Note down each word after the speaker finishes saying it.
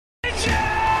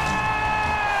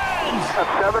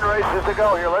got 7 races to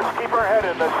go here. Let's keep our head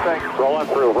in this thing. Roll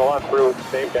on through,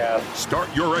 same gas.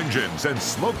 Start your engines and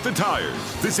smoke the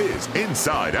tires. This is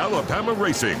Inside Alabama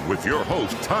Racing with your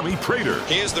host, Tommy Praytor.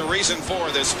 He is the reason for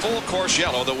this full course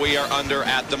yellow that we are under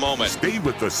at the moment. Stay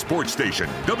with the sports station,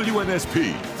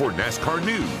 WNSP, for NASCAR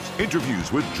news,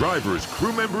 interviews with drivers,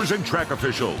 crew members, and track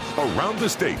officials around the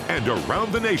state and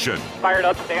around the nation. Fired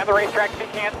up. Stay on the racetrack if you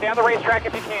can. Stay on the racetrack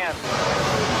if you can.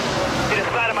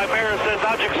 Inside of my mirror says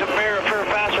objects of mirror appear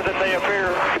faster than they appear.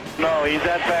 No, he's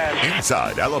that fast.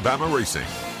 Inside Alabama Racing,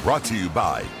 brought to you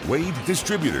by Wade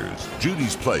Distributors,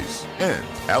 Judy's Place, and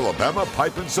Alabama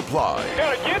Pipe and Supply.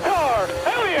 Got a guitar!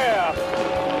 Hell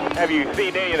yeah! Have you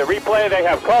seen any of the replay? They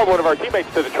have called one of our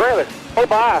teammates to the trailer. Oh,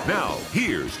 bye. Now,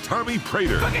 here's Tommy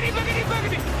Praytor. Boogity, boogity,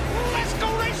 boogity. Let's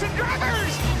go racing,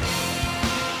 drivers!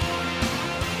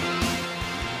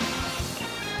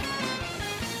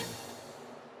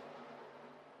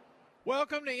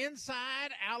 Welcome to Inside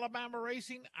Alabama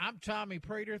Racing. I'm Tommy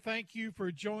Praytor. Thank you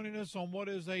for joining us on what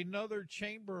is another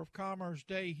Chamber of Commerce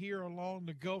day here along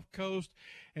the Gulf Coast.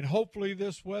 And hopefully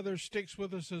this weather sticks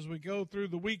with us as we go through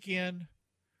the weekend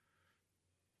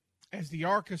as the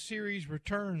ARCA Series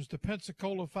returns to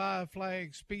Pensacola 5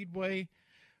 Flags Speedway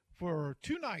for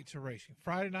 2 nights of racing.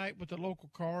 Friday night with the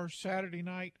local cars, Saturday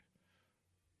night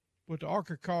with the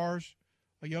ARCA cars.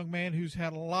 A young man who's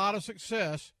had a lot of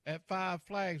success at 5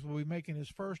 Flags will be making his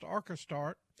first ARCA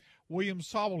start. William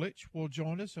Sawalich will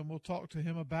join us, and we'll talk to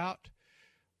him about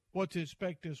what to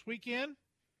expect this weekend.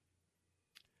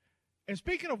 And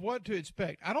speaking of what to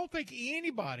expect, I don't think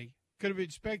anybody could have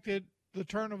expected the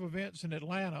turn of events in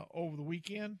Atlanta over the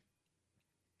weekend.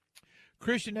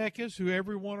 Christian Eckes, who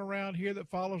everyone around here that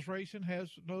follows racing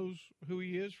knows who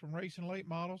he is from racing late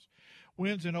models,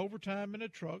 wins in overtime in the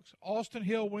trucks. Austin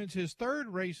Hill wins his 3rd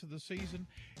race of the season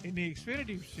in the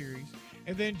Xfinity Series.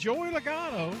 And then Joey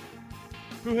Logano,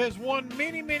 who has won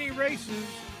many, many races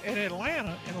in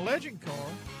Atlanta in a legend car,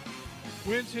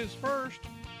 wins his first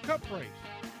Cup race.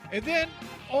 And then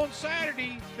on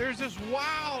Saturday, there's this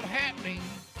wild happening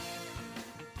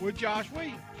with Josh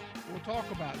Williams. We'll talk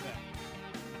about that.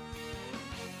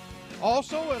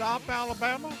 Also at Op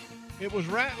Alabama, it was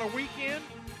Rattler weekend,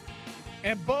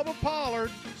 and Bubba Pollard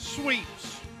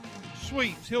sweeps.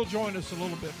 He'll join us a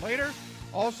little bit later.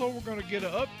 Also, we're going to get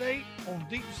an update on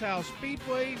Deep South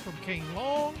Speedway from King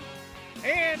Long,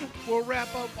 and we'll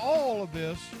wrap up all of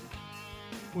this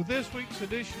with this week's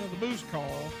edition of the Moose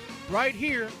Call right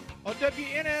here on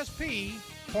WNSP,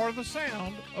 part of the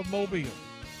sound of Mobile.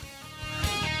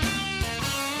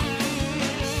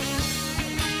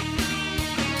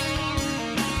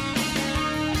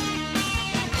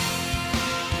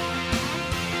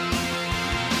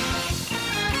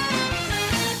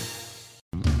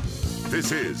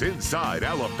 This is Inside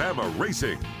Alabama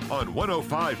Racing on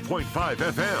 105.5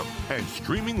 FM and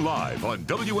streaming live on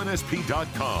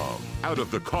WNSP.com. Out of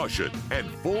the caution and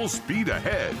full speed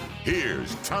ahead,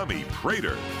 here's Tommy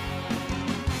Praytor.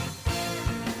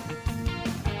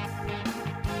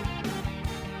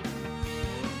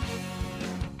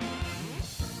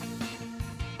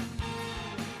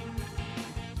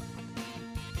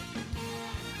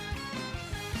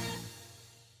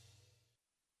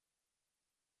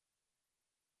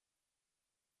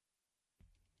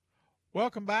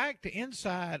 Welcome back to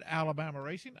Inside Alabama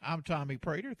Racing. I'm Tommy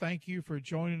Praytor. Thank you for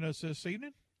joining us this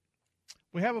evening.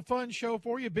 We have a fun show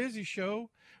for you, busy show.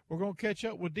 We're going to catch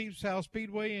up with Deep South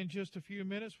Speedway in just a few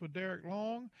minutes with Derrick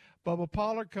Long. Bubba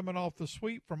Pollard coming off the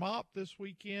sweep from Op this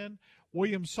weekend.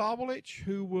 William Sawalich,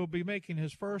 who will be making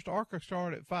his first ARCA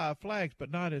start at 5 Flags, but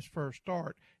not his first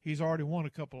start. He's already won a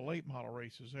couple of late model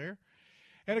races there.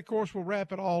 And, of course, we'll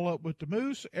wrap it all up with the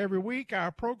Moose. Every week,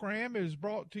 our program is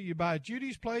brought to you by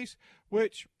Judy's Place,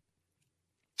 which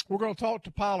we're going to talk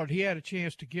to Pollard. He had a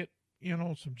chance to get in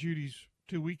on some Judy's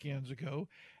 2 weekends ago.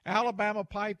 Alabama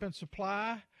Pipe and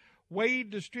Supply, Wade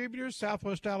Distributors,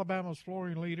 Southwest Alabama's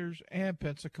flooring leaders, and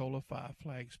Pensacola 5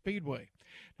 Flags Speedway.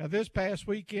 Now, this past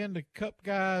weekend, the Cup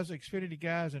guys, Xfinity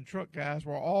guys, and truck guys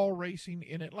were all racing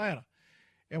in Atlanta.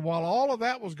 And while all of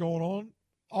that was going on,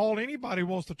 all anybody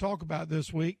wants to talk about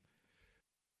this week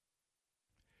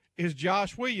is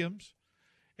Josh Williams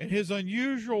and his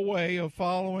unusual way of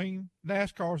following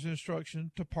NASCAR's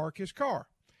instruction to park his car.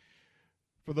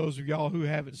 For those of y'all who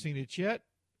haven't seen it yet,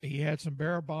 he had some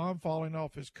barrel bomb falling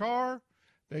off his car.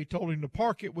 They told him to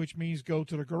park it, which means go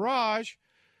to the garage.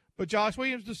 But Josh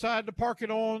Williams decided to park it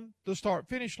on the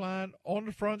start-finish line on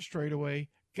the front straightaway,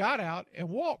 got out, and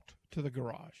walked to the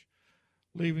garage,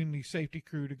 leaving the safety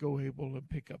crew to go able and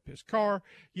pick up his car.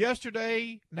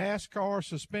 Yesterday, NASCAR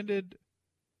suspended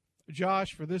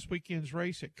Josh for this weekend's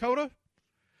race at COTA,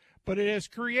 but it has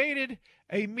created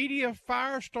a media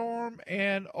firestorm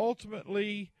and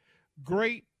ultimately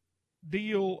great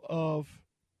deal of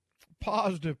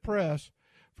positive press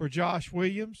for Josh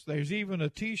Williams. There's even a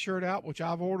T-shirt out, which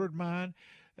I've ordered mine.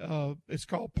 It's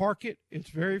called Park It. It's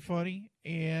very funny,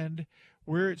 and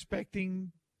we're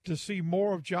expecting to see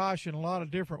more of Josh in a lot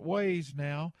of different ways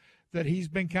now that he's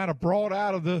been kind of brought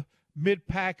out of the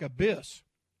mid-pack abyss.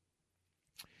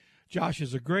 Josh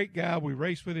is a great guy. We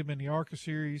raced with him in the ARCA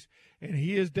series, and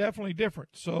he is definitely different.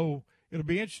 So it'll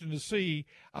be interesting to see.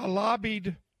 I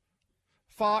lobbied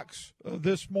Fox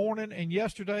this morning and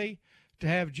yesterday to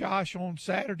have Josh on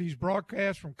Saturday's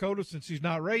broadcast from COTA since he's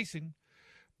not racing,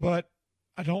 but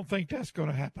I don't think that's going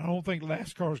to happen. I don't think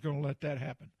NASCAR is going to let that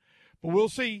happen. But we'll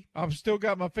see. I've still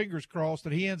got my fingers crossed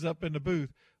that he ends up in the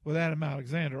booth with Adam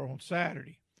Alexander on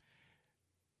Saturday.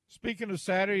 Speaking of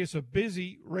Saturday, it's a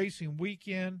busy racing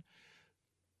weekend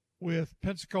with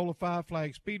Pensacola 5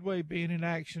 Flags Speedway being in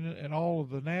action and all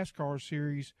of the NASCAR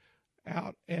series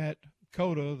out at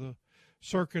COTA, the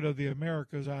Circuit of the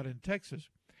Americas out in Texas.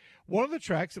 One of the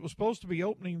tracks that was supposed to be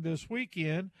opening this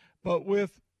weekend, but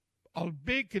with a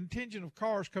big contingent of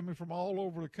cars coming from all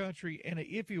over the country and an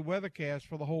iffy weathercast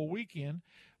for the whole weekend,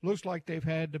 looks like they've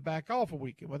had to back off a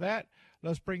weekend. With that,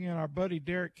 let's bring in our buddy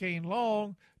Derrick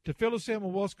Long to fill us in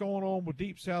on what's going on with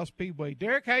Deep South Speedway.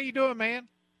 Derrick, how you doing, man?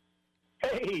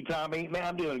 Hey, Tommy. Man,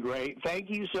 I'm doing great. Thank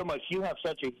you so much. You have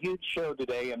such a huge show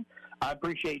today, and I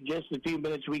appreciate just a few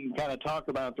minutes we can kind of talk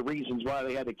about the reasons why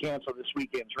they had to cancel this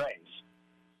weekend's race.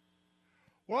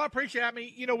 Well, I appreciate it. I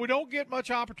mean, we don't get much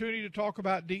opportunity to talk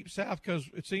about Deep South because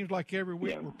it seems like every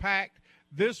week we're packed.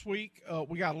 This week,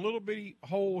 we got a little bitty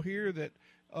hole here that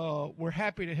we're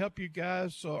happy to help you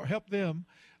guys or help them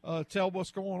tell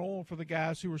what's going on for the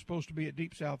guys who were supposed to be at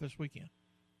Deep South this weekend.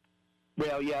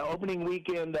 Well, yeah, opening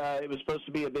weekend, it was supposed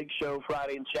to be a big show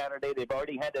Friday and Saturday. They've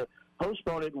already had to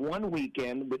postpone it one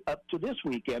weekend up to this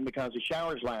weekend because of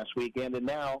showers last weekend, and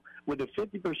now with a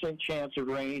 50% chance of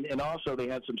rain, and also they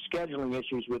had some scheduling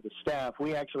issues with the staff.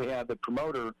 We actually had the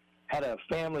promoter had a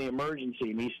family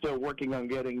emergency, and he's still working on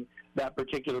getting that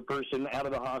particular person out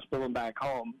of the hospital and back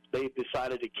home. They've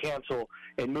decided to cancel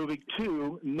and move it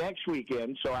to next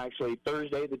weekend, so actually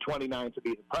Thursday the 29th will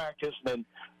be the practice, and then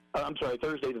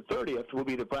Thursday the 30th will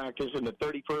be the practice, and the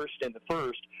 31st and the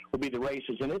 1st will be the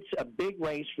races. And it's a big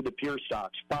race for the pure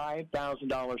stocks,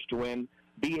 $5,000 to win.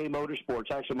 BA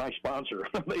Motorsports, actually my sponsor,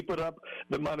 they put up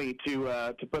the money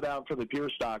to put out for the pure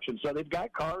stocks. And so they've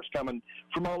got cars coming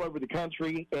from all over the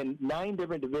country and 9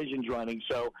 different divisions running.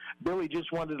 So Billy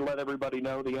just wanted to let everybody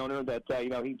know, the owner, that,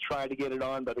 he tried to get it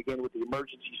on, but again, with the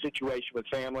emergency situation with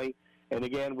family, and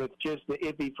again, with just the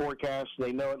iffy forecast,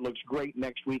 they know it looks great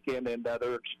next weekend, and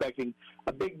they're expecting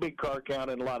a big car count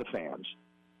and a lot of fans.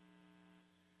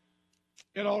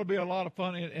 It ought to be a lot of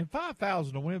fun. And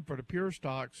 $5,000 to win for the pure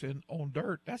stocks on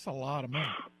dirt, that's a lot of money.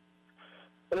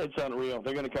 It's unreal.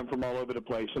 They're going to come from all over the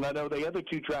place. And I know the other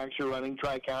 2 tracks are running,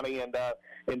 Tri-County and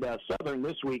Southern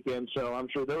this weekend, so I'm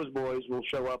sure those boys will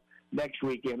show up next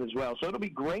weekend as well. So it'll be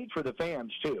great for the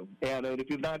fans, too. And if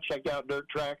you've not checked out Dirt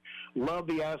Track, love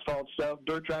the asphalt stuff.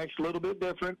 Dirt Track's a little bit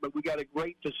different, but we got a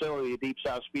great facility at Deep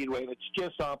South Speedway, and it's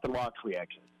just off the Loxley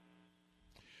exit.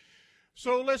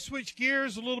 So let's switch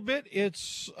gears a little bit.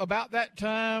 It's about that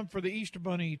time for the Easter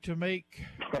Bunny to make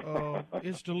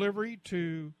its delivery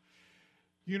to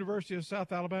University of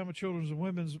South Alabama Children's and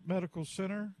Women's Medical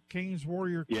Center, Canes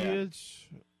Warrior Kids.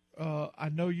 I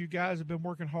know you guys have been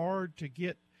working hard to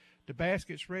get the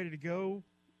baskets ready to go.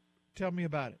 Tell me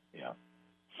about it. Yeah.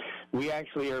 We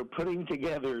actually are putting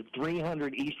together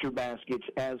 300 Easter baskets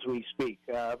as we speak.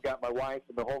 I've got my wife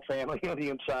and the whole family on the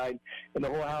inside, and the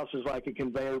whole house is like a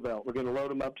conveyor belt. We're going to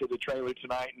load them up to the trailer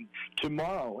tonight, and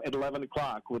tomorrow at 11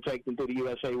 o'clock, we'll take them to the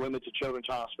USA Women's and Children's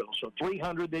Hospital. So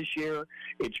 300 this year.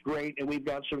 It's great, and we've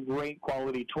got some great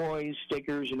quality toys,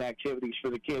 stickers, and activities for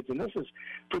the kids. And this is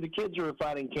for the kids who are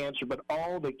fighting cancer, but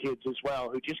all the kids as well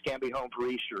who just can't be home for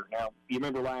Easter. Now, you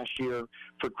remember last year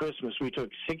for Christmas, we took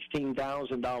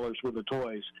 $16,000 worth of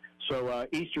toys. So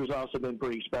Easter has also been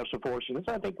pretty special for us. And it's,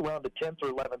 I think, around the 10th or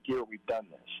 11th year we've done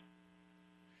this.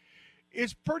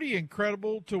 It's pretty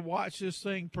incredible to watch this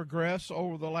thing progress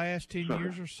over the last 10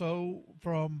 years or so,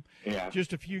 from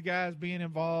just a few guys being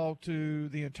involved to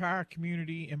the entire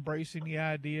community embracing the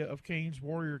idea of Canes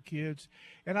Warrior Kids.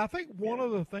 And I think one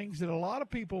of the things that a lot of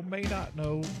people may not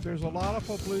know, there's a lot of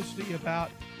publicity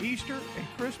about Easter and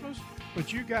Christmas,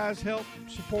 but you guys help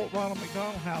support Ronald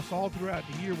McDonald House all throughout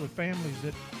the year with families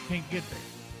that can't get there.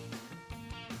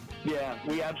 Yeah,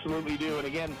 we absolutely do. And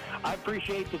again, I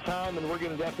appreciate the time, and we're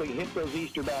going to definitely hit those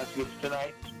Easter baskets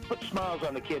tonight. Put smiles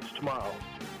on the kids tomorrow.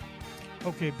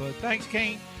 Okay, bud. Thanks,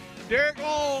 Kane. Derrick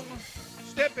Long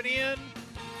stepping in.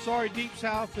 Sorry, Deep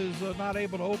South is not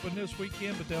able to open this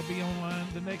weekend, but they'll be online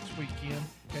the next weekend.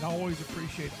 And I always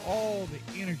appreciate all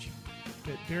the energy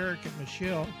that Derrick and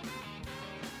Michelle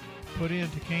put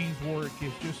into Kane's work.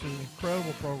 It's just an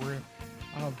incredible program.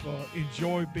 I've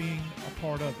enjoyed being a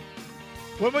part of it.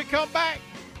 When we come back,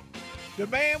 the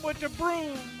man with the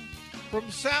broom from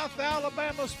South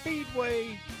Alabama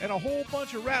Speedway and a whole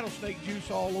bunch of rattlesnake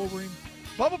juice all over him,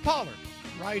 Bubba Pollard,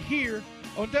 right here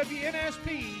on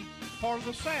WNSP, part of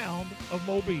the sound of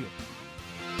Mobile.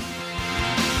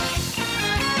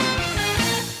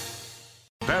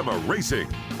 Bama Racing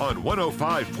on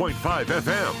 105.5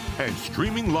 FM and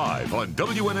streaming live on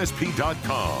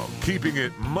WNSP.com. Keeping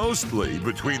it mostly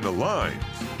between the lines.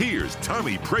 Here's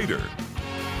Tommy Praytor.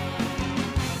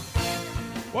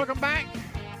 Welcome back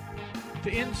to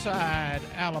Inside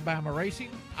Alabama Racing.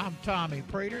 I'm Tommy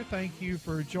Praytor. Thank you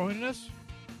for joining us.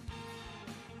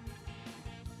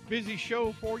 Busy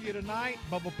show for you tonight.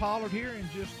 Bubba Pollard here in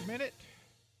just a minute.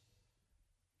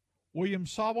 William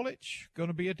Sawalich going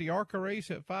to be at the ARCA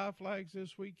race at Five Flags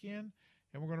this weekend,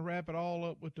 and we're going to wrap it all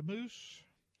up with the Moose.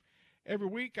 Every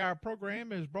week, our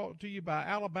program is brought to you by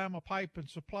Alabama Pipe and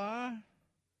Supply,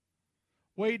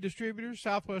 Wade Distributors,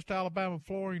 Southwest Alabama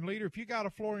Flooring Leader. If you got a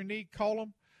flooring need, call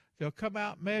them. They'll come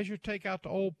out, measure, take out the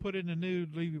old, put in the new,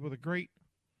 leave you with a great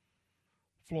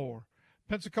floor.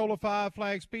 Pensacola 5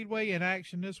 Flags Speedway in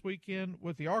action this weekend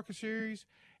with the ARCA Series.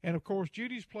 And, of course,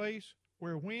 Judy's Place,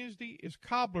 where Wednesday is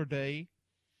Cobbler Day.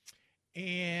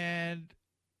 And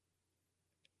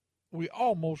we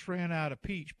almost ran out of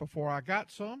peach before I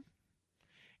got some.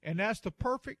 And that's the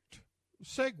perfect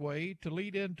segue to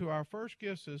lead into our first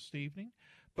guest this evening,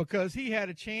 because he had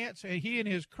a chance, and he and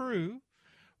his crew,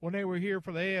 when they were here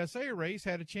for the ASA race,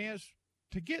 had a chance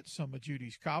to get some of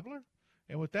Judy's cobbler.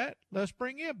 And with that, let's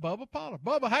bring in Bubba Pollard.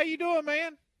 Bubba, how you doing,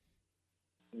 man?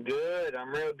 Good. I'm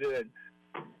real good.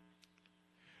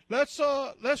 Let's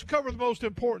cover the most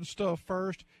important stuff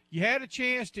first. You had a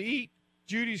chance to eat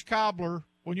Judy's cobbler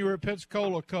when you were at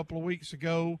Pensacola a couple of weeks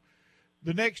ago.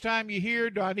 The next time you're here,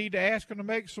 do I need to ask them to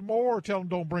make some more, or tell them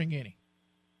don't bring any?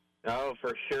 Oh,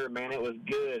 for sure, man. It was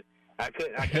good. I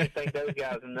couldn't thank those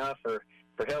guys enough for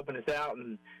helping us out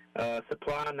and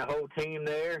supplying the whole team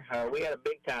there. We had a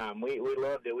big time. We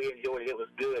loved it. We enjoyed it. It was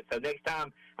good. So next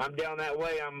time I'm down that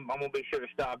way, I'm going to be sure to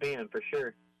stop in for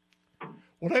sure.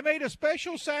 Well, they made a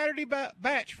special Saturday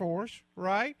batch for us,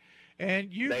 right?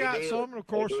 And you got some, of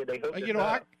course. They did. You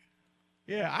know,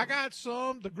 I got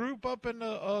some. The group up in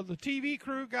the TV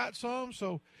crew got some.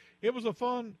 So it was a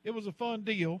fun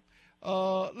deal.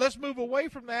 Let's move away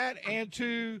from that and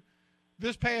to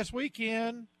this past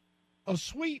weekend, a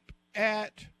sweep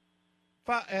at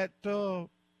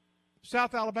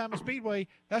South Alabama Speedway.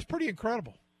 That's pretty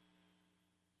incredible.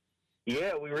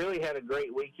 Yeah, we really had a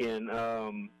great weekend.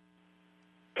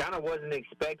 Kind of wasn't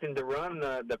expecting to run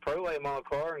the Pro Late Model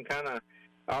car, and kind of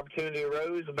opportunity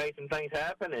arose and made some things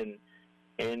happen,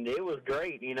 and it was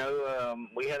great. You know,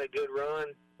 we had a good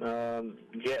run.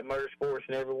 Jet Motorsports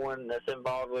and everyone that's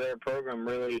involved with their program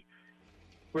really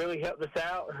helped us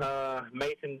out.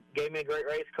 Mason gave me a great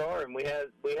race car, and we had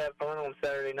fun on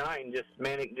Saturday night, and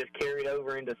it just carried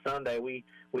over into Sunday. We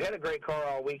had a great car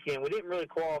all weekend. We didn't really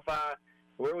qualify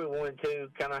where we wanted to.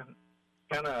 Kind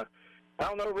of.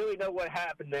 I don't really know what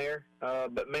happened there,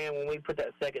 but man, when we put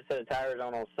that second set of tires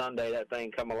on Sunday, that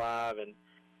thing come alive, and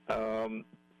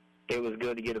it was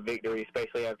good to get a victory,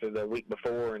 especially after the week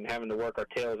before and having to work our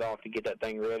tails off to get that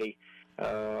thing ready.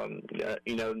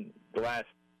 You know,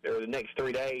 the next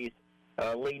 3 days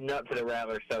leading up to the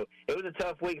Rattler. So it was a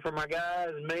tough week for my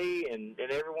guys, me, and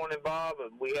everyone involved, but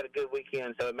we had a good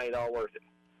weekend, so it made it all worth it.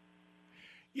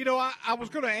 You know, I was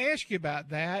going to ask you about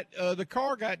that. The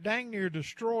car got dang near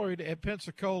destroyed at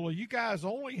Pensacola. You guys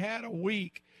only had a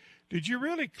week. Did you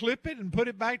really clip it and put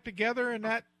it back together in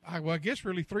that, I guess,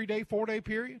 really 4-day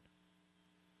period?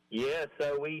 Yeah,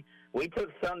 so we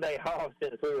took Sunday off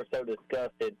since we were so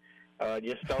disgusted.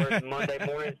 Just started Monday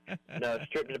morning,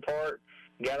 stripped it apart,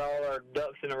 got all our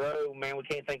ducks in a row. Man, we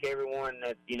can't thank everyone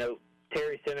that, you know,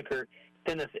 Terry Seneca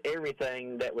sent us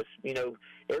everything that was, you know,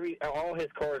 all his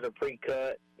cars are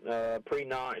pre-cut,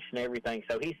 pre-notched and everything.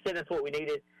 So he sent us what we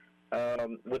needed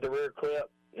with the rear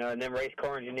clip, and then race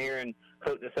car engineering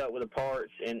hooked us up with the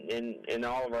parts and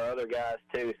all of our other guys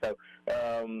too. So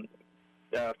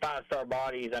 5-star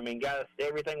bodies, I mean, got us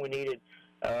everything we needed.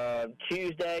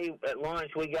 Tuesday at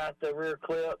lunch we got the rear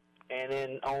clip, and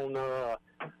then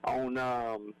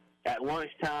at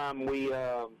lunchtime we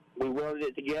welded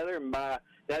it together, and by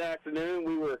that afternoon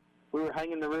we were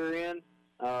hanging the rear end,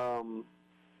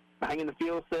 hanging the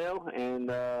fuel cell, and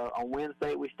on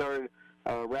Wednesday we started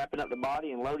wrapping up the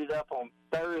body, and loaded up on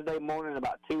Thursday morning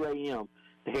about 2 a.m.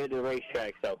 to head to the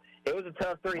racetrack. So it was a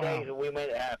tough 3 days, and we made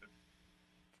it happen.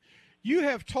 You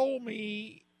have told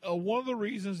me one of the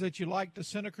reasons that you like the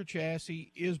Seneca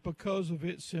chassis is because of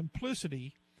its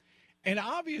simplicity. And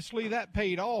obviously that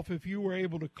paid off if you were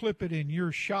able to clip it in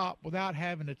your shop without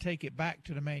having to take it back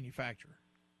to the manufacturer.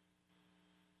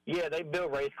 Yeah, they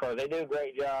build race cars. They do a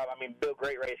great job. I mean, build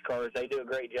great race cars. They do a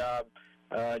great job.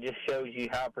 Just shows you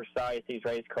how precise these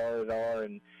race cars are,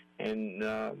 and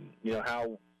you know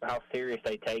how serious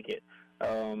they take it.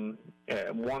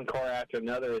 One car after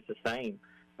another is the same,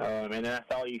 and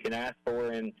that's all you can ask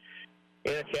for in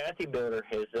a chassis builder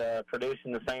is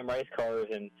producing the same race cars.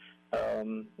 And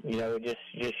you know, it just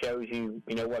shows you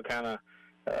what kind of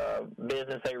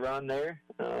business they run there.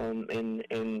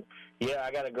 And yeah,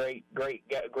 I got a great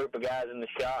group of guys in the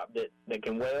shop that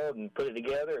can weld and put it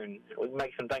together, and we can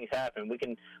make some things happen. We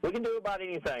can do about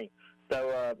anything.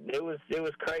 So it was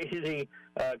crazy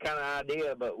kind of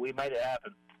idea, but we made it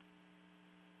happen.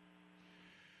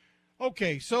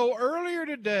 Okay, so earlier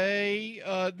today,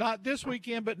 not this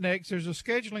weekend but next, there's a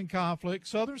scheduling conflict.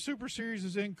 Southern Super Series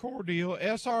is in Cordele.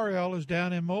 SRL is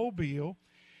down in Mobile.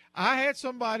 I had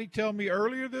somebody tell me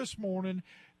earlier this morning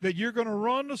that you're going to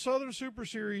run the Southern Super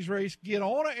Series race, get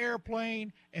on an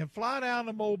airplane, and fly down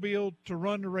to Mobile to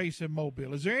run the race in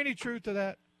Mobile. Is there any truth to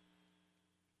that?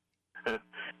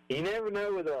 You never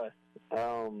know with us.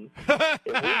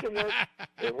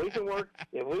 If we can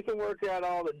work out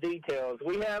all the details,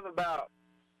 we have about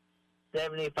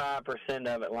 75%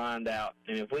 of it lined out,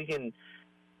 and if we can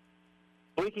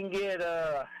just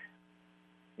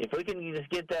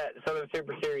get that Southern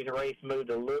Super Series race moved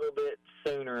a little bit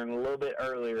sooner and a little bit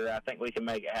earlier, I think we can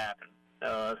make it happen.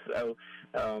 I don't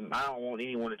want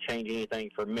anyone to change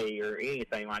anything for me or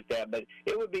anything like that, but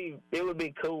it would be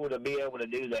cool to be able to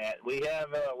do that. We have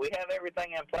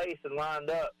everything in place and lined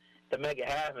up to make it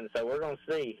happen, so we're going to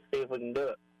see if we can do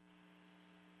it.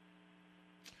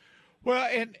 Well,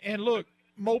 and look,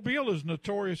 Mobile is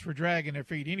notorious for dragging their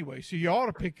feet anyway, so you ought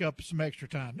to pick up some extra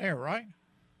time there, right?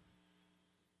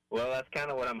 Well, that's kind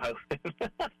of what I'm hoping.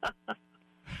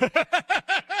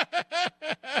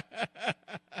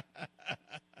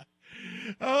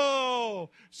 Oh,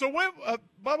 so when,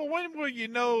 Bubba, when will you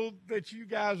know that you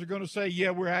guys are going to say, yeah,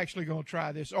 we're actually going to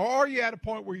try this? Or are you at a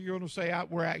point where you're going to say,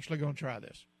 we're actually going to try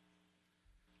this?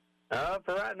 For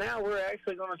right now, we're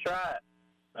actually going to try it.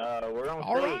 We're going to see.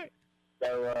 All right.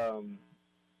 So,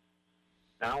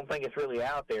 I don't think it's really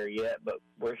out there yet, but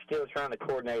we're still trying to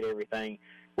coordinate everything.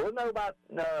 We'll know by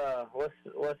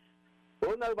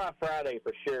we'll know by Friday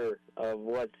for sure of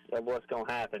what's going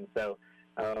to happen. So,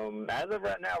 as of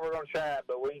right now, we're going to try it,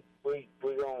 but we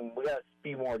got a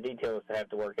few more details to have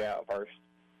to work out first.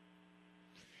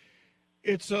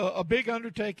 It's a big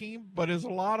undertaking, but it's a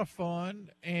lot of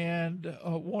fun. And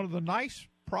one of the nice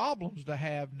problems to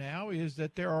have now is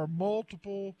that there are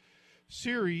multiple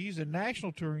series and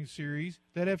national touring series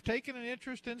that have taken an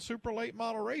interest in super late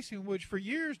model racing, which for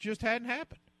years just hadn't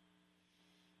happened.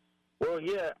 Well,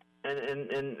 yeah,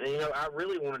 and I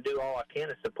really want to do all I can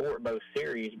to support both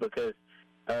series because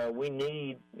we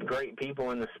need great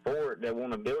people in the sport that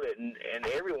want to build it, and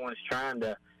everyone's trying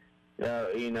to,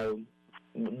 do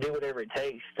whatever it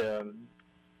takes to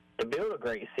build a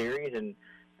great series, and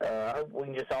I hope we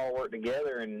can just all work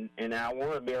together, and I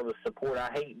want to be able to support.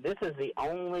 This is the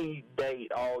only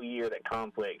date all year that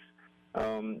conflicts.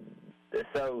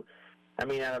 So, I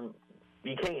mean,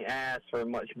 you can't ask for a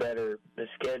much better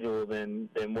schedule than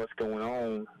what's going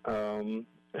on.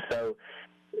 So,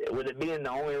 with it being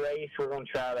the only race, we're going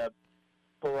to try to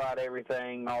pull out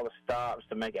everything, all the stops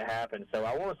to make it happen. So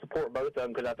I want to support both of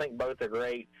them because I think both are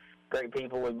great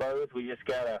people with both. We just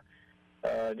got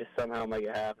to just somehow make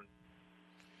it happen.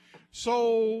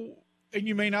 So, and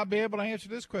you may not be able to answer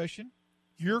this question,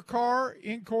 your car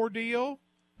in Cordele,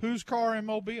 whose car in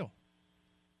Mobile?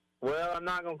 Well, I'm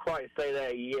not going to quite say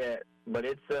that yet, but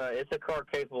it's a car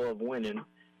capable of winning,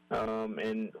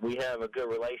 and we have a good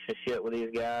relationship with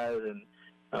these guys,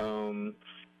 and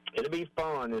it'll be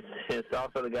fun. It's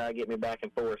also the guy that get me back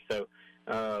and forth. So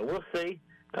we'll see.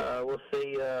 We'll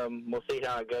see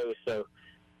how it goes. So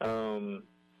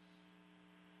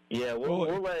yeah,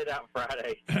 we'll let it out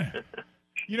Friday.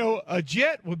 A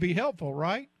jet would be helpful,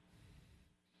 right?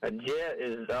 A jet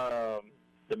is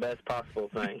the best possible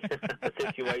thing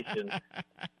situation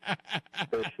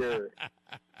for sure.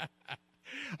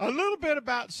 A little bit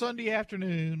about Sunday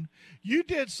afternoon. You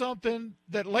did something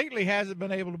that lately hasn't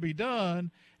been able to be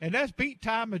done, and that's beat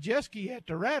Ty Majeski at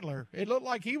the Rattler. It looked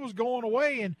like he was going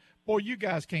away, and, boy, you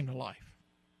guys came to life.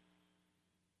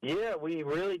 Yeah, we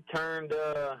really turned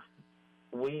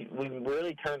we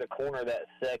really turned the corner that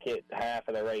second half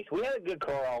of the race. We had a good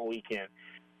car all weekend.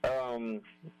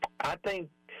 I think,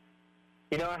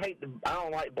 you know, I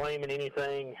don't like blaming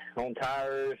anything on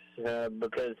tires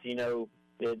because, you know,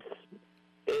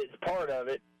 it's part of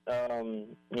it.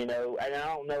 You know, and I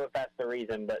don't know if that's the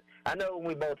reason, but I know when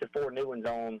we bolted 4 new ones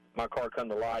on, my car come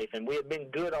to life, and we had been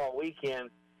good all weekend.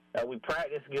 We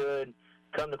practiced good.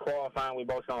 Come to qualifying, we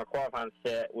bolted on our qualifying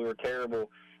set. We were terrible,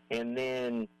 and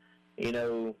then, you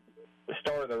know, the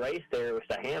start of the race there, it was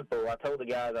a handful. I told the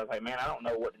guys, I was like, man, I don't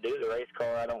know what to do to the race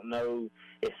car. I don't know.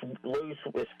 It's loose,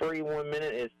 it's free 1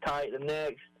 minute, it's tight the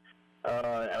next.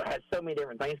 I had so many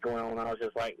different things going on. I was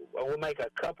just like, well, we'll make a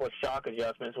couple of shock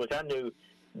adjustments, which I knew,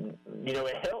 you know,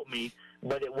 it helped me,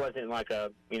 but it wasn't like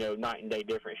a, you know, night and day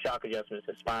difference. Shock adjustments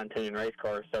is fine-tuning race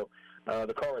cars. So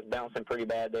the car was bouncing pretty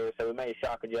bad there, so we made a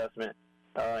shock adjustment.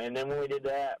 And then when we did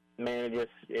that, man,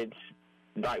 it's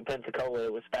like Pensacola.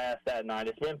 It was fast that night.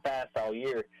 It's been fast all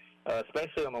year,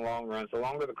 especially on the long runs. The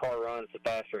longer the car runs, the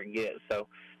faster it gets. So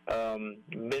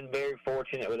been very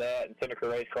fortunate with that, and Seneca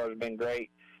race cars have been great.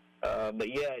 But,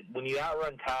 yeah, when you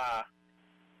outrun Ty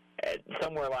at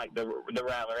somewhere like the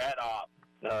Rattler at Op,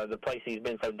 the place he's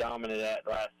been so dominant at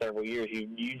the last several years,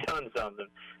 you've done something.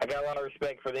 I got a lot of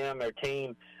respect for them, their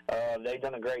team. They've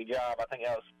done a great job. I think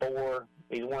that was 4.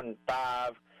 He's won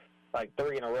 5, like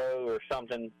 3 in a row or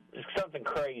something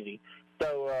crazy.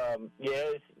 So,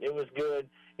 yeah, it was good.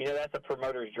 You know, that's a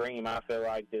promoter's dream, I feel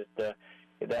like, is to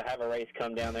have a race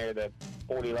come down there, the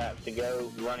 40 laps to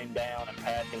go, running down and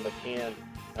passing the 10.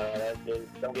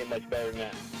 Don't get much better than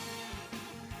that.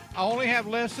 I only have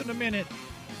less than a minute.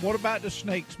 What about the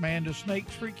snakes, man? Do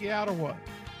snakes freak you out or what?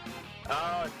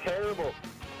 Oh, it's terrible.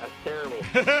 That's terrible.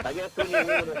 I guess when you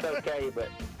win, it's okay, but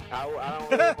I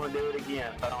don't really want to do it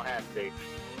again if I don't have to.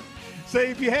 Say,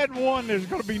 if you hadn't won, there's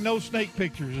going to be no snake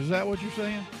pictures. Is that what you're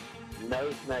saying?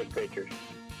 No snake pictures.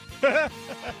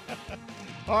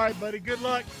 All right, buddy. Good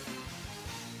luck.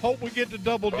 Hope we get the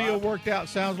double deal worked out.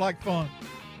 Sounds like fun.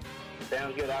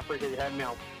 Sounds good. I appreciate you having me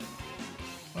on.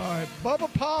 All right.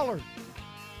 Bubba Pollard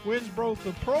wins both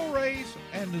the pro race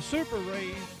and the super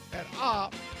race at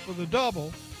Op for the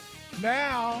double.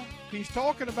 Now he's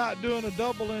talking about doing a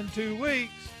double in 2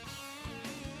 weeks.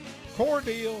 Core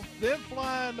deal, then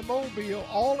flying to Mobile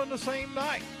all in the same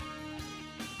night.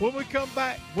 When we come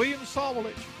back, William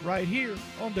Sawalich right here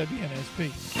on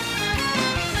WNSP.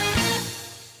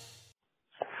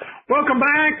 Welcome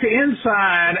back to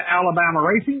Inside Alabama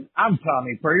Racing. I'm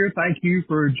Tommy Praytor. Thank you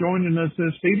for joining us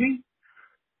this evening.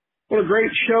 What a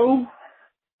great show.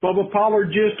 Bubba Pollard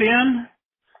just in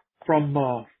from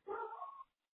a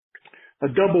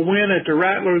double win at the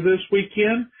Rattler this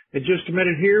weekend. In just a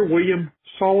minute here, William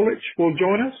Sawalich will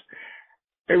join us.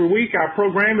 Every week our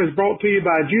program is brought to you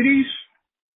by Judy's.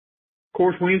 Of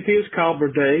course, Wednesday is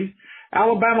Cobbler Day.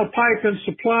 Alabama Pipe and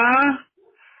Supply.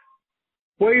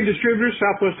 Wade Distributors,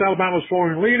 Southwest Alabama's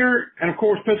flooring leader. And, of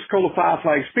course, Pensacola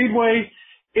Flags Speedway.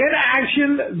 In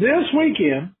action this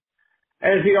weekend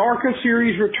as the ARCA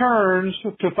Series returns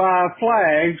to 5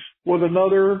 Flags with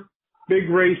another big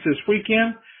race this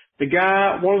weekend.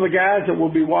 One of the guys that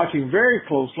we'll be watching very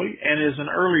closely and is an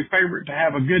early favorite to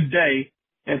have a good day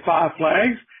at 5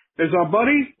 Flags is our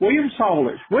buddy, William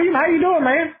Sawalich. William, how you doing,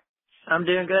 man? I'm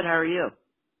doing good. How are you?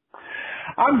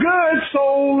 I'm good.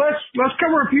 So let's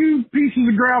cover a few pieces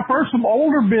of ground. First, some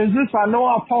older business. I know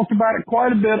I've talked about it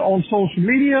quite a bit on social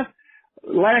media.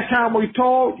 Last time we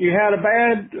talked, you had a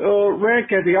bad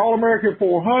wreck at the All-American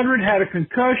 400, had a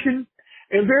concussion,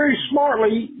 and very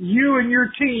smartly, you and your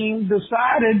team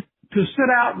decided to sit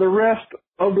out the rest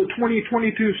of the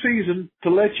 2022 season to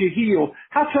let you heal.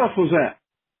 How tough was that?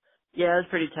 Yeah, it was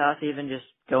pretty tough, even just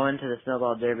going to the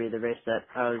Snowball Derby, the race that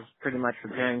I was pretty much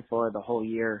preparing for the whole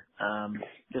year.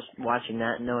 Just watching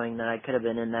that, knowing that I could have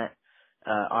been in that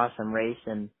awesome race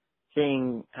and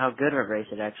seeing how good of a race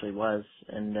it actually was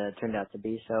and turned out to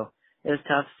be. So it was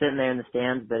tough sitting there in the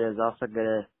stands, but it was also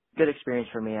good experience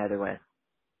for me either way.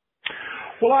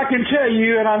 Well, I can tell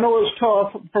you, and I know it's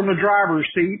tough from the driver's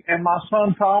seat, and my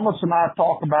son Thomas and I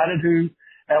talk about it, who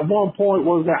at one point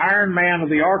was the Iron Man of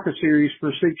the ARCA series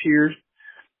for 6 years.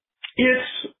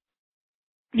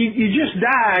 You just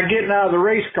die getting out of the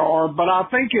race car, but I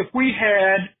think if we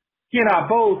had,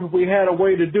 if we had a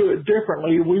way to do it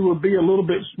differently, we would be a little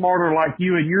bit smarter like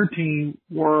you and your team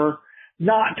were,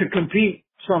 not to compete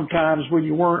sometimes when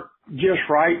you weren't just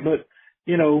right, but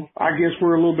I guess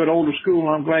we're a little bit older school,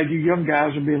 and I'm glad you young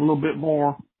guys are being a little bit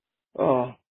more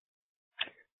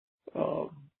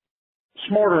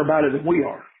smarter about it than we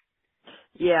are.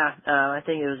 Yeah, I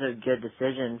think it was a good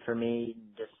decision for me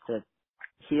just to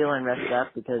heal and rest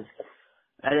up because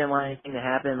I didn't want anything to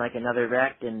happen, like another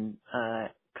wreck, and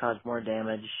cause more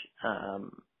damage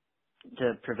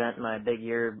to prevent my big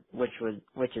year, which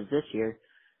is this year,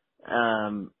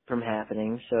 from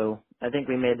happening. So I think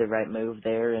we made the right move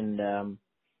there, and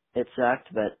it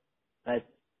sucked, but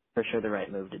for sure the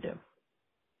right move to do.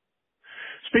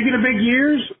 Speaking of big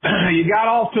years, you got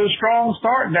off to a strong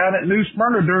start down at New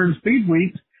Smyrna during Speed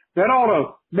Weeks. That ought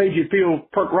to made you feel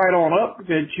perk right on up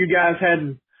that you guys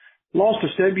hadn't lost a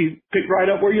step. You picked right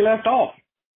up where you left off.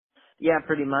 Yeah,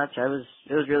 pretty much. It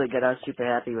was really good. I was super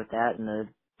happy with that, and the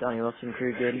Donnie Wilson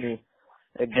crew gave me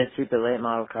a good super late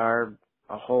model car,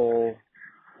 the whole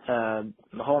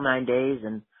 9 days,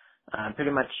 and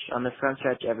pretty much on the front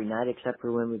stretch every night except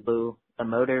for when we blew a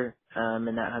motor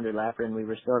in that 100 lapper, and we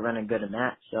were still running good in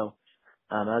that. So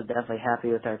I was definitely happy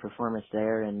with our performance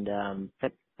there, and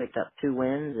picked up 2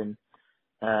 wins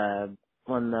and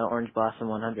won the Orange Blossom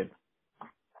 100.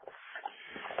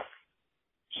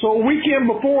 So weekend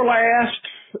before last,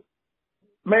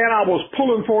 man, I was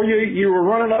pulling for you. You were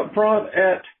running up front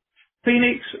at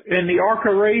Phoenix in the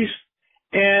ARCA race,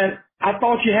 and I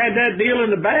thought you had that deal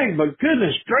in the bag, but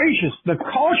goodness gracious, the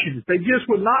cautions, they just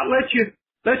would not let you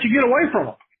get away from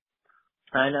them.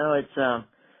 I know, it's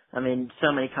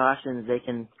so many cautions. They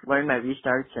can learn my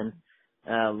restarts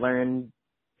and learn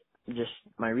just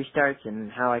my restarts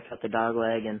and how I cut the dog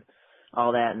leg and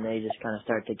all that, and they just kind of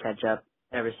start to catch up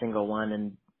every single one,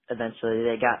 and eventually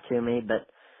they got to me. But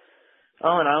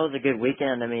all in all, it was a good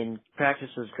weekend. I mean, practice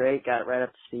was great, got right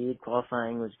up to speed.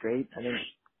 Qualifying was great. I think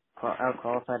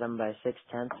out-qualified them by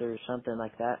 6/10 or something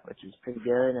like that, which is pretty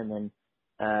good. And then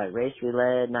race we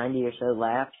led 90 or so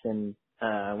laps and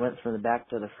went from the back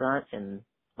to the front and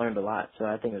learned a lot. So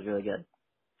I think it was really good.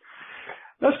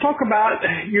 Let's talk about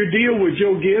your deal with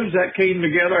Joe Gibbs that came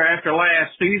together after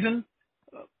last season.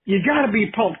 You got to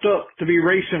be pumped up to be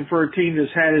racing for a team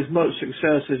that's had as much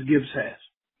success as Gibbs has.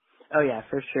 Oh yeah,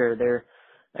 for sure. They're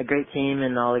a great team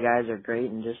and all the guys are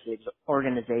great, and just the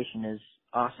organization is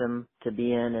awesome to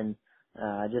be in, and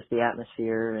just the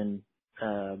atmosphere and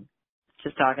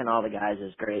just talking to all the guys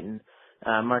is great. And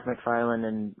Mark McFarland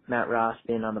and Matt Ross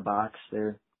being on the box,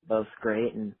 they're both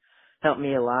great and helped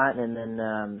me a lot. And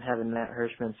then having Matt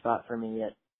Hirschman spot for me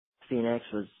at Phoenix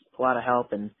was a lot of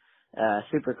help, and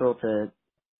super cool to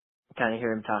kind of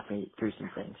hear him talk me through some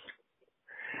things.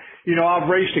 You know, I've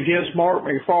raced against Mark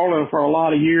McFarland for a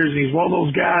lot of years, and he's one of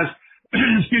those guys,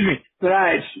 excuse me, that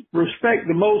I respect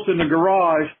the most in the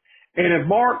garage. And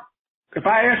if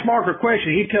I ask Mark a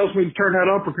question, he tells me to turn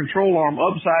that upper control arm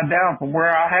upside down from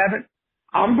where I have it,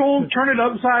 I'm going to turn it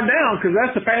upside down because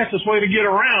that's the fastest way to get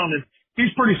around. And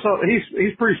he's pretty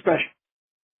special.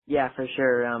 Yeah, for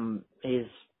sure. He's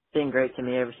been great to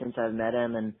me ever since I've met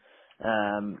him, and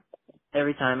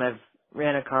every time I've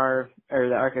ran a car or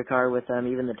the ARCA car with him,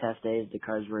 even the test days, the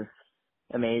cars were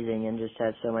amazing, and just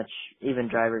had so much even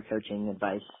driver coaching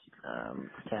advice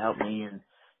to help me. And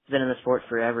he's been in the sport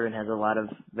forever and has a lot of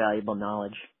valuable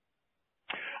knowledge.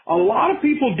 A lot of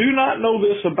people do not know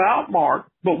this about Mark,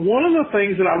 but one of the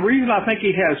things reason I think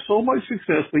he has so much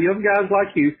success with young guys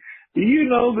like you, do you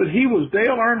know that he was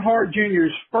Dale Earnhardt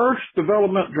Jr.'s first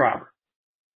development driver?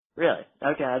 Really?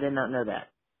 Okay, I did not know that.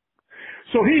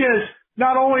 So he has,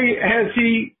 not only has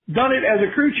he done it as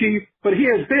a crew chief, but he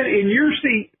has been in your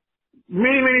seat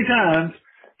many, many times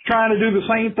trying to do the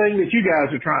same thing that you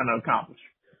guys are trying to accomplish.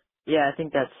 Yeah, I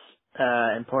think that's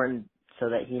important so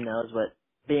that he knows what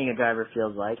being a driver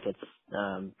feels like. It's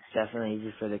definitely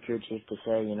easy for the crew chief to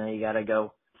say, you know, you got to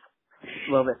go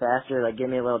a little bit faster, like give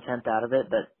me a little tenth out of it,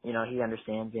 but, you know, he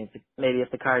understands maybe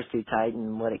if the car's too tight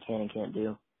and what it can and can't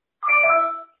do.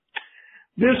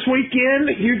 This weekend,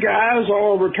 you guys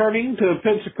are returning to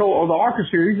Pensacola, or the ARCA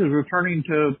Series is returning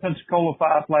to Pensacola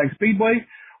 5 Flags Speedway.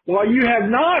 While you have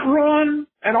not run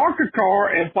an ARCA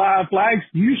car at 5 Flags,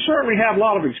 you certainly have a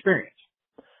lot of experience.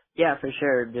 Yeah, for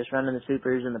sure. Just running the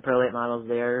supers and the Pro Late models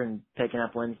there and picking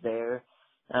up wins there.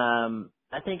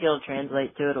 I think it'll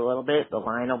translate to it a little bit. The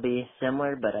line will be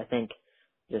similar, but I think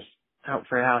just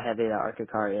for how heavy the ARCA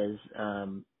car is,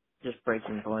 just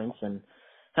braking points and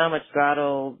how much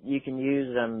throttle you can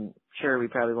use, I'm sure we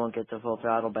probably won't get to full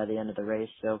throttle by the end of the race.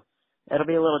 So it'll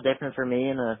be a little different for me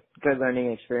and a good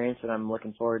learning experience, but I'm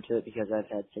looking forward to it because I've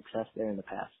had success there in the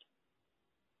past.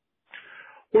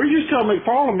 Well, you just tell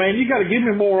McFarland, man, you got to give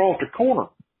me more off the corner,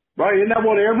 right? Isn't that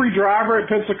what every driver at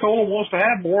Pensacola wants to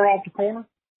have, more off the corner?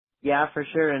 Yeah, for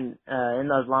sure. And in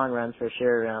those long runs, for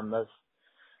sure, those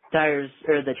tires,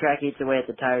 or the track eats away at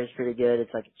the tires pretty good.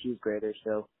 It's like a cheese grater.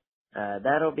 So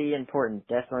that'll be important.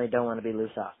 Definitely don't want to be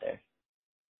loose off there.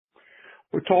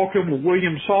 We're talking with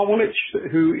William Sawalich,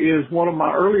 who is one of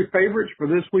my early favorites for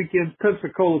this weekend's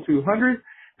Pensacola 200.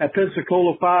 at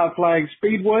Pensacola 5 Flags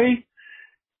Speedway.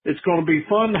 It's going to be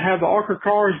fun to have the ARCA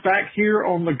cars back here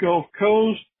on the Gulf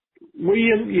Coast.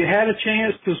 William, you had a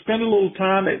chance to spend a little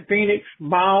time at Phoenix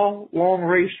Mile Long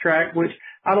Racetrack, which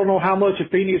I don't know how much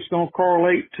of Phoenix is going to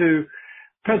correlate to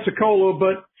Pensacola,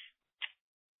 but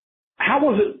how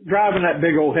was it driving that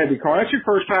big old heavy car? That's your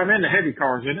first time in the heavy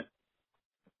cars, isn't it?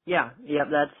 Yeah, yep,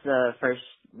 that's the first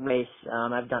race.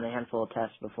 I've done a handful of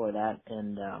tests before that,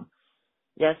 and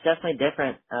yeah, it's definitely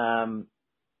different.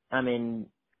 I mean,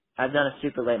 I've done a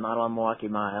super late model on Milwaukee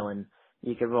Mile, and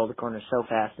you could roll the corner so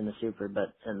fast in the super,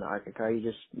 but in the ARCA car, you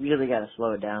just really got to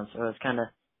slow it down. So I was kind of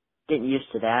getting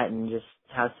used to that and just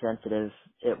how sensitive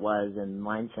it was and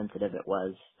line sensitive it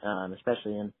was,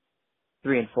 especially in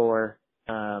 3 and 4,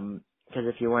 because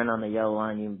if you weren't on the yellow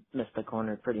line, you missed the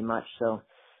corner pretty much. So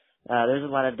there's a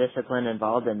lot of discipline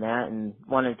involved in that, and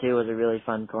 1 and 2 was a really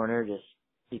fun corner. Just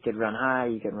you could run high,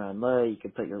 you could run low, you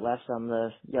could put your lefts on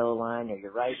the yellow line or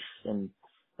your rights, and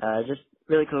just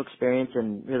really cool experience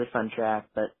and really fun track.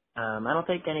 But I don't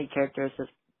think any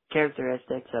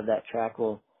characteristics of that track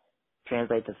will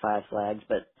translate to 5 Flags,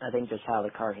 but I think just how the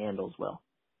car handles will.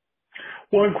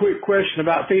 One quick question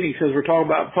about Phoenix as we're talking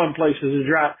about fun places to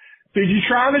drive. Did you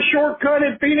try the shortcut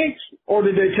at Phoenix, or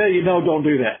did they tell you, no, don't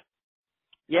do that?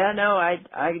 Yeah, no, I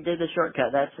did the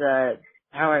shortcut. That's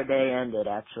how our day ended,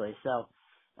 actually. So,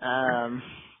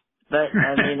 but,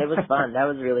 I mean, it was fun. That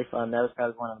was really fun. That was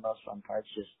probably one of the most fun parts,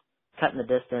 just cutting the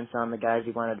distance on the guys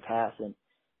you wanted to pass and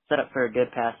set up for a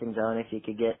good passing zone if you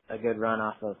could get a good run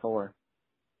off of 4.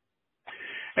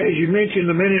 As you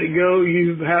mentioned a minute ago,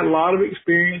 you've had a lot of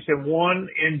experience and won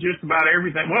in just about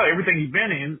everything. Well, everything you've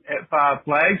been in at 5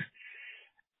 Flags.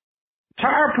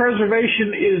 Tire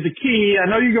preservation is the key. I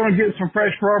know you're going to get some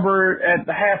fresh rubber at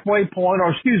the halfway point,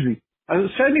 or excuse me,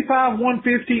 75,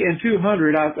 150, and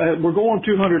 200. We're going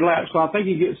 200 laps, so I think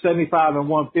you get 75 and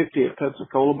 150 at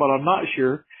Pensacola, but I'm not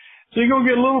sure. So you're going to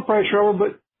get a little fresh rubber,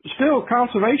 but still,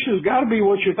 conservation has got to be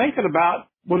what you're thinking about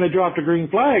when they drop the green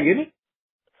flag, isn't it?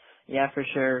 Yeah, for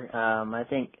sure. I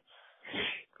think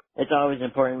it's always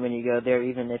important when you go there,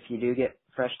 even if you do get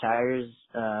fresh tires.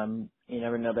 You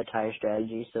never know the tire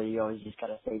strategy, so you always just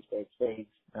gotta save.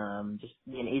 Just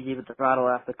being easy with the throttle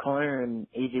off the corner and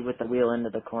easy with the wheel into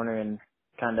the corner and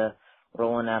kind of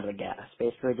rolling out of the gas.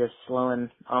 Basically, just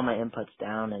slowing all my inputs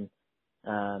down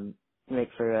and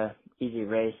make for a easy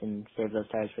race and save those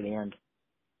tires for the end.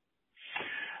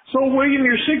 So, William,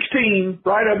 you're 16,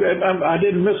 right? I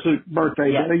didn't miss the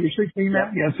birthday. Yeah. You're 16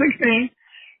 now? Yeah, 16.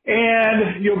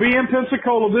 And you'll be in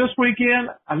Pensacola this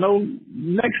weekend. I know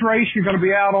next race you're going to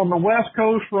be out on the West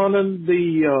Coast running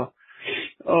the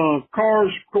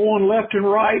cars going left and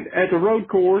right at the road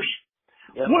course.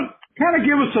 Yep. What kind of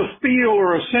give us a feel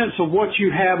or a sense of what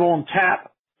you have on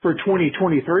tap for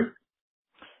 2023?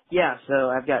 Yeah, so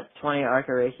I've got 20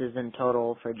 ARCA races in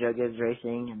total for Joe Gibbs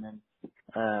Racing, and then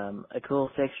a cool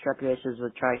 6 truck races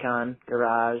with Tricon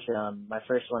Garage. My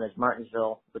first one is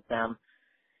Martinsville with them.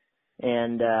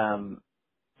 And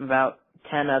about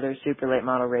 10 other super late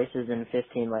model races and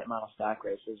 15 late model stock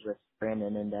races with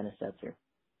Brandon and Dennis Setzer.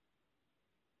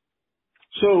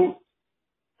 So,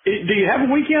 do you have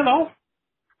a weekend off?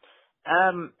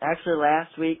 Actually,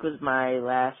 last week was my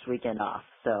last weekend off,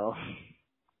 so.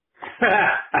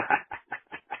 Yeah.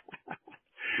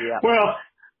 Well,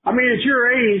 I mean, at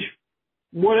your age,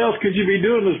 what else could you be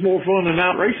doing that's more fun than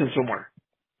out racing somewhere?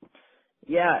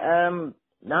 Yeah,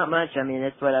 not much. I mean,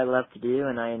 it's what I love to do,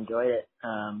 and I enjoy it.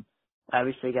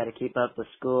 Obviously, got to keep up with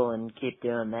school and keep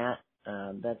doing that.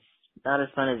 That's not as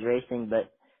fun as racing,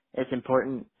 but it's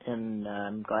important, and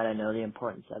I'm glad I know the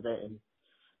importance of it. And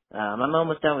I'm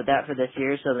almost done with that for this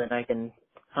year, so that I can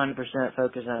 100%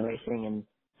 focus on racing, and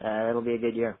it'll be a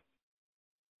good year.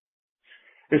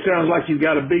 It sounds like you've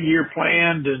got a big year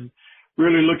planned, and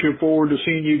really looking forward to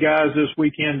seeing you guys this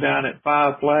weekend down at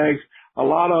 5 Flags. A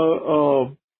lot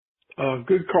of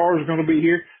good cars are going to be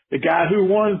here. The guy who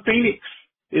won Phoenix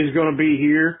is going to be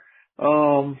here.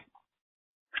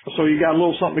 So you got a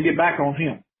little something to get back on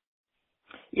him.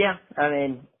 Yeah, I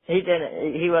mean,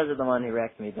 he wasn't the one who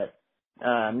wrecked me, but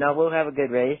no, we'll have a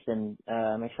good race, and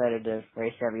I'm excited to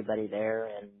race everybody there,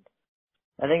 and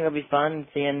I think it'll be fun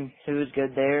seeing who's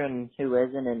good there and who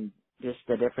isn't, and just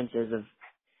the differences of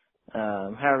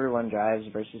how everyone drives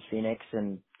versus Phoenix,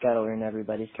 and got to learn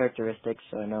everybody's characteristics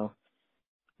so I know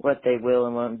what they will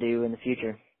and won't do in the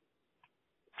future.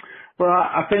 Well,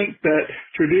 I think that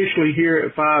traditionally here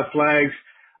at 5 Flags,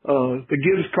 the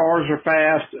Gibbs cars are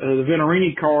fast, the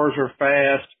Venturini cars are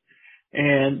fast,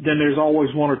 and then there's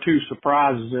always 1 or 2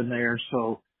 surprises in there,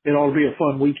 so it ought to be a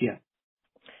fun weekend.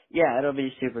 Yeah, it'll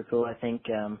be super cool. I think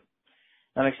I'm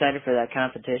excited for that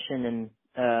competition, and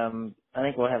I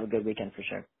think we'll have a good weekend for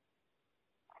sure.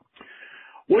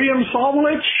 William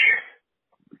Sawalich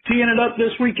teeing it up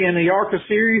this weekend, the ARCA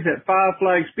series at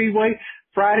Flags Speedway.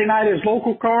 Friday night is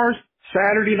local cars.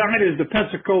 Saturday night is the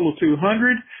Pensacola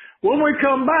 200. When we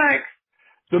come back,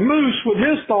 the Moose with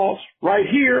his thoughts right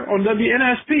here on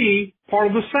WNSP, part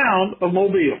of the sound of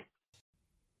Mobile.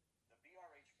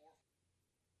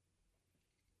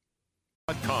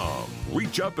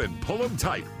 Reach up and pull them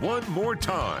tight one more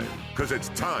time, because it's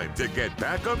time to get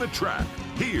back on the track.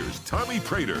 Here's Tommy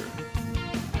Praytor.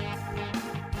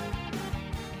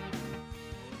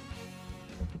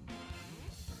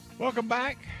 Welcome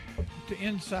back to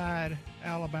Inside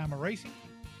Alabama Racing.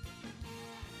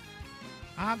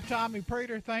 I'm Tommy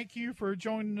Praytor. Thank you for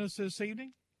joining us this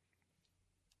evening.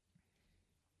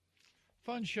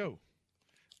 Fun show.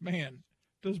 Man,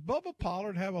 does Bubba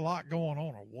Pollard have a lot going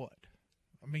on or what?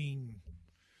 I mean,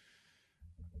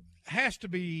 has to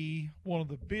be one of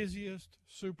the busiest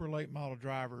super late model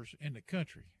drivers in the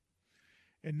country.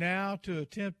 And now to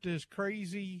attempt this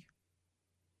crazy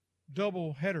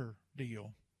double header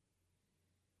deal,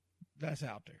 that's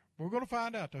out there. We're going to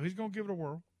find out, though. He's going to give it a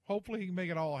whirl. Hopefully he can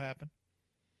make it all happen.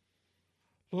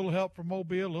 A little help from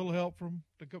Mobile, a little help from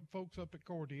the folks up at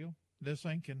Cordele. This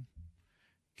thing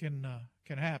can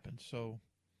happen. So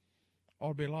ought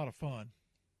to be a lot of fun.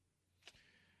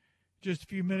 Just a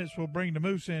few minutes, we'll bring the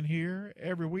Moose in here.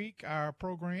 Every week, our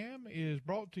program is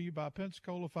brought to you by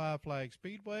Pensacola Flags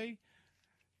Speedway.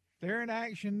 They're in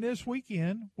action this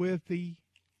weekend with the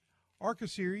ARCA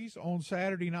Series on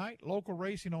Saturday night, local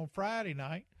racing on Friday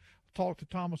night. I'll talk to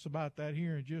Thomas about that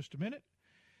here in just a minute.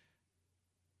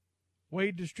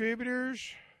 Wade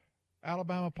Distributors,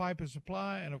 Alabama Pipe and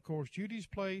Supply, and, of course, Judy's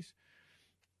Place.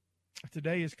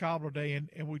 Today is Cobbler Day,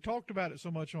 and we talked about it so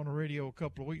much on the radio a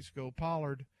couple of weeks ago.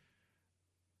 Pollard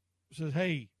says,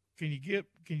 hey, can you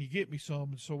get me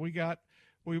some? And so we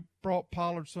brought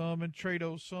Pollard some, and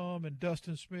Trado some, and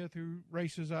Dustin Smith, who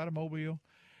races out of Mobile.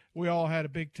 We all had a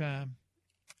big time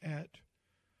at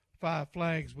Five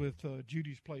Flags with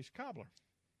Judy's Place Cobbler.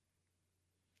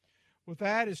 With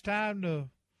that, it's time to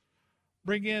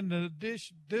bring in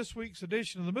this week's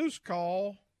edition of the Moose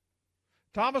Call.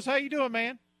 Thomas, how you doing,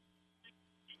 man?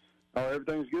 Oh,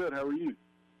 everything's good. How are you?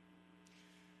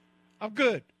 I'm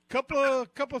good. Couple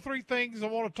of three things I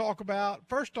want to talk about.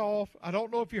 First off, I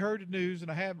don't know if you heard the news, and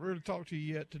I haven't really talked to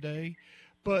you yet today,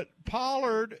 but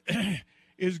Pollard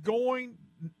is going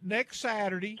next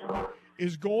Saturday,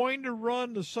 is going to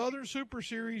run the Southern Super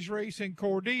Series race in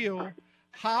Cordele,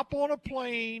 hop on a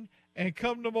plane, and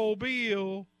come to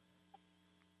Mobile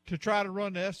to try to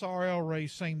run the SRL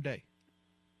race same day.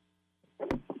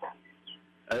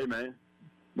 Hey, man,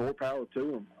 more power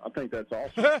to him. I think that's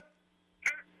awesome.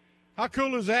 How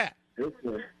cool is that? It's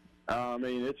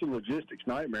a logistics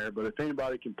nightmare, but if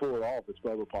anybody can pull it off, it's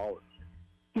Bubba Pollard.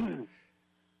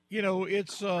 You know,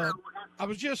 it's I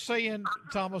was just saying,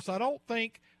 Thomas, I don't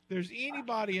think there's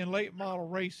anybody in late model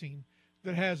racing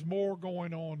that has more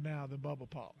going on now than Bubba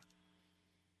Pollard.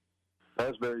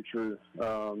 That's very true.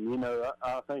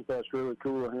 I think that's really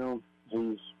cool of him.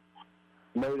 He's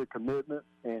made a commitment,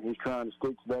 and he's trying to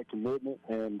stick to that commitment,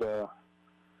 and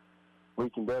we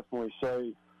can definitely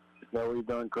say that we've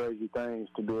done crazy things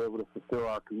to be able to fulfill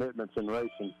our commitments in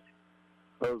racing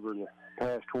over the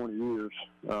past 20 years.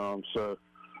 So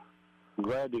I'm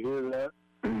glad to hear that.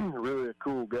 Really a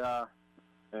cool guy,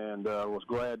 and was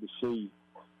glad to see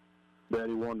that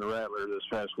he won the Rattler this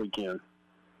past weekend.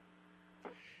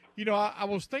 You know, I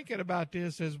was thinking about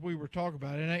this as we were talking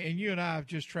about it, and you and I have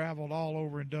just traveled all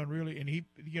over and done really, and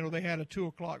they had a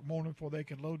 2:00 morning before they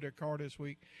could load their car this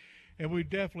week. And we've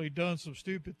definitely done some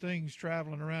stupid things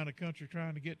traveling around the country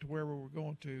trying to get to where we were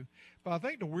going to. But I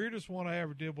think the weirdest one I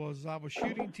ever did was I was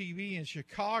shooting TV in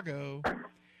Chicago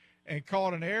and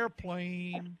caught an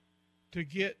airplane to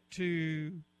get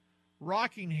to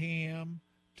Rockingham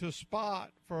to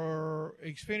spot for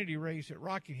Xfinity race at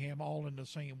Rockingham all in the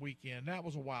same weekend. That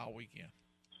was a wild weekend.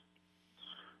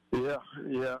 Yeah.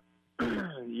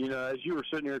 As you were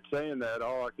sitting here saying that,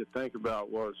 all I could think about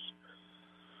was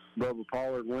Bubba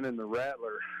Pollard winning the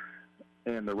Rattler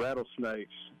and the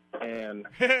Rattlesnakes, and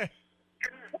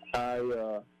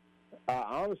I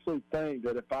honestly think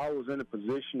that if I was in a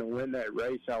position to win that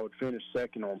race, I would finish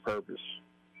second on purpose.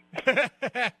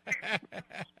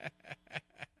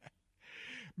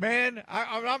 Man,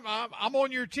 I'm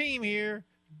on your team here.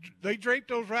 They draped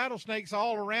those rattlesnakes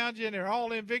all around you, and they're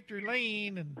all in victory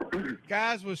lane, and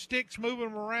guys with sticks moving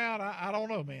them around. I don't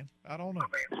know, man. I don't know.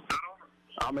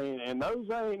 I mean, and those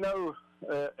ain't no,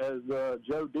 as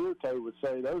Joe Dierte would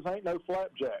say, those ain't no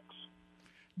flapjacks.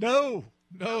 No,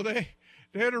 they're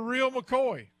the real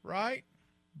McCoy, right?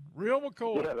 Real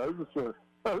McCoy. Yeah, those are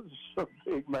some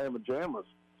big mamma jammas.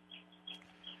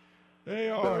 They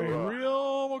are a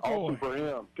real McCoy. Awesome for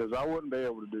him, because I wouldn't be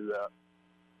able to do that.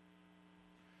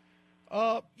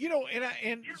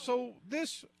 So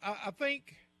this, I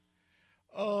think,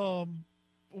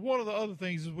 one of the other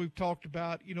things is we've talked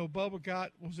about,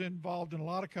 Bubba was involved in a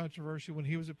lot of controversy when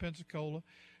he was at Pensacola,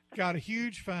 got a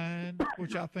huge fine,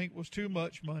 which I think was too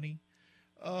much money.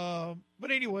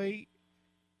 But anyway,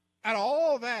 out of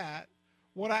all that,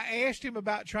 when I asked him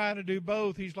about trying to do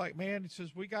both, he's like, man, he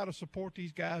says, we got to support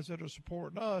these guys that are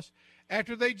supporting us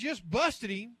after they just busted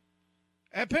him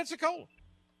at Pensacola.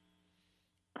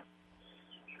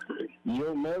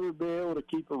 You'll never be able to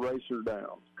keep a racer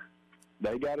down.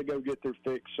 They got to go get their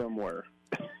fix somewhere.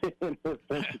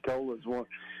 Pensacola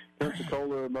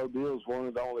or Mobile is one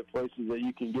of the only places that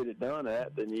you can get it done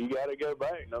at. Then you got to go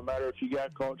back, no matter if you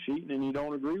got caught cheating and you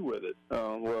don't agree with it.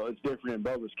 Well, it's different in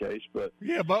Bubba's case, but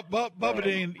yeah, Bubba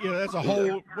didn't. That's a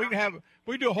whole.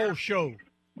 We do a whole show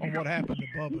on what happened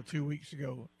to Bubba 2 weeks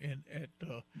ago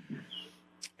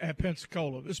at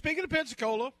Pensacola. Speaking of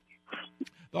Pensacola,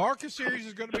 the ARCA series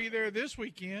is going to be there this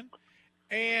weekend,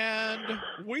 and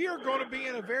we are going to be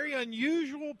in a very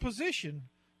unusual position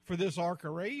for this ARCA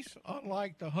race,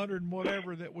 unlike the 100 and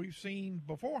whatever that we've seen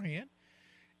beforehand.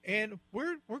 And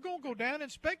we're going to go down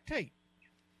and spectate.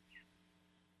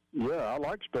 Yeah, I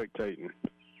like spectating.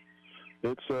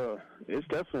 It's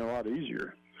definitely a lot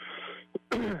easier.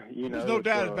 There's no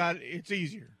doubt about it. It's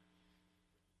easier.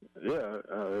 Yeah,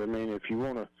 I mean, if you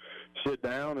want to sit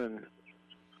down and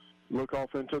look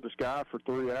off into the sky for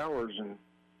 3 hours and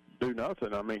do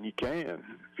nothing, I mean, you can.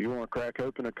 If you want to crack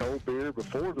open a cold beer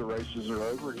before the races are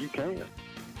over, you can.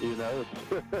 It's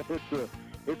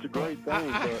a great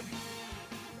thing.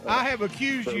 I have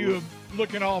accused you of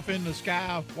looking off in the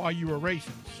sky while you were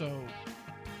racing, so.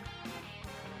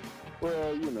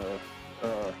 Well,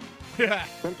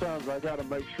 sometimes I got to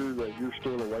make sure that you're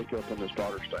still awake up in the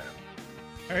starter stand.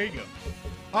 There you go.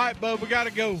 All right, Bub, we got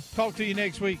to go. Talk to you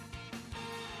next week.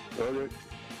 Okay.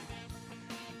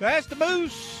 That's the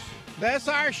Moose. That's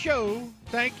our show.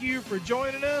 Thank you for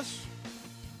joining us.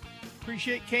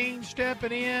 Appreciate Kane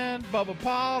stepping in, Bubba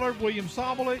Pollard, William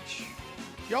Sawalich.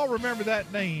 Y'all remember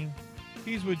that name.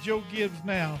 He's with Joe Gibbs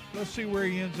now. Let's see where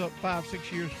he ends up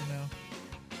 5-6 years from now.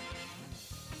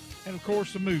 And, of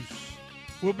course, the Moose.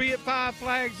 We'll be at Five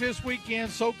Flags this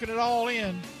weekend, soaking it all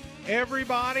in.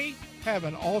 Everybody have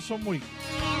an awesome week.